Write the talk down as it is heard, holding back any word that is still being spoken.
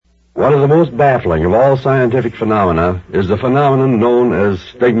One of the most baffling of all scientific phenomena is the phenomenon known as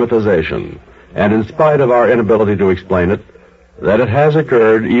stigmatization. And in spite of our inability to explain it, that it has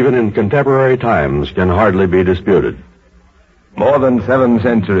occurred even in contemporary times can hardly be disputed. More than 7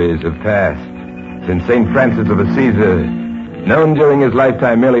 centuries have passed since St. Francis of Assisi, known during his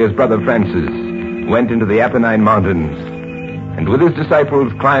lifetime merely as Brother Francis, went into the Apennine Mountains and with his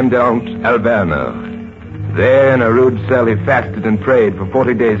disciples climbed Mount Alverno. There in a rude cell he fasted and prayed for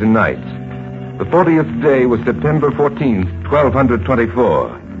 40 days and nights. The 40th day was September 14th,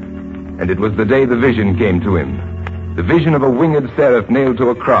 1224, and it was the day the vision came to him. The vision of a winged seraph nailed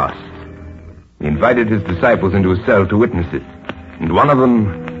to a cross. He invited his disciples into his cell to witness it, and one of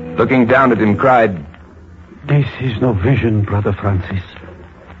them, looking down at him, cried, "This is no vision, Brother Francis.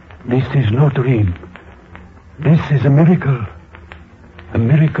 This is no dream. This is a miracle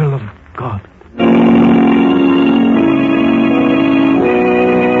of God."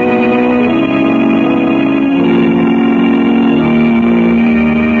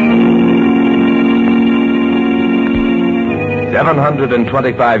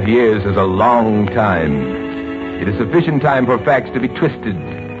 725 years is a long time. It is sufficient time for facts to be twisted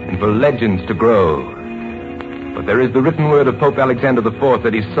and for legends to grow. But there is the written word of Pope Alexander IV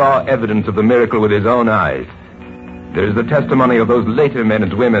that he saw evidence of the miracle with his own eyes. There is the testimony of those later men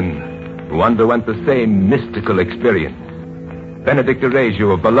and women who underwent the same mystical experience. Benedict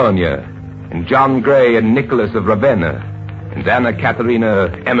Arezzo of Bologna, and John Gray and Nicholas of Ravenna, and Anna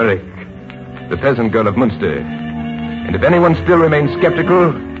Katharina Emmerich, the peasant girl of Munster. And if anyone still remains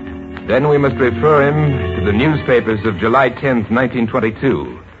skeptical, then we must refer him to the newspapers of July 10th,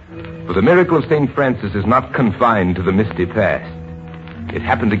 1922. For the miracle of St. Francis is not confined to the misty past. It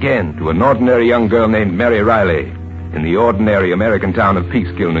happened again to an ordinary young girl named Mary Riley in the ordinary American town of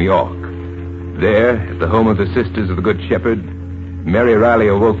Peekskill, New York. There, at the home of the Sisters of the Good Shepherd, Mary Riley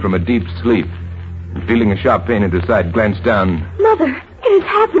awoke from a deep sleep and, feeling a sharp pain in her side, glanced down. "Mother, it has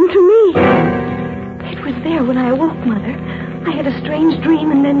happened to me." "It was there when I awoke, Mother. I had a strange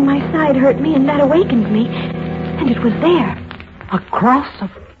dream, and then my side hurt me, and that awakened me. And it was there." "A cross of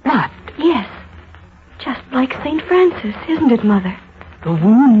blood?" "Yes. Just like St. Francis, isn't it, Mother?" "The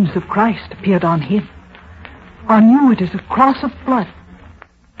wounds of Christ appeared on him. On you it is a cross of blood.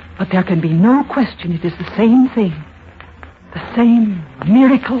 But there can be no question it is the same thing. The same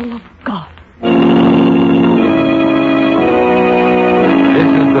miracle of God." This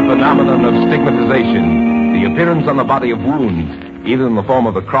is the phenomenon of stigmatization, the appearance on the body of wounds, either in the form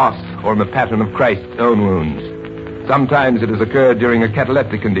of a cross or in the pattern of Christ's own wounds. Sometimes it has occurred during a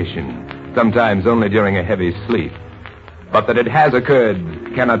cataleptic condition, sometimes only during a heavy sleep. But that it has occurred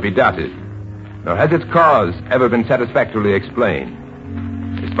cannot be doubted, nor has its cause ever been satisfactorily explained.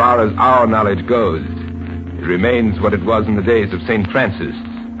 As far as our knowledge goes, it remains what it was in the days of St. Francis,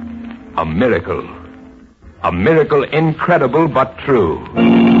 a miracle. A miracle incredible but true.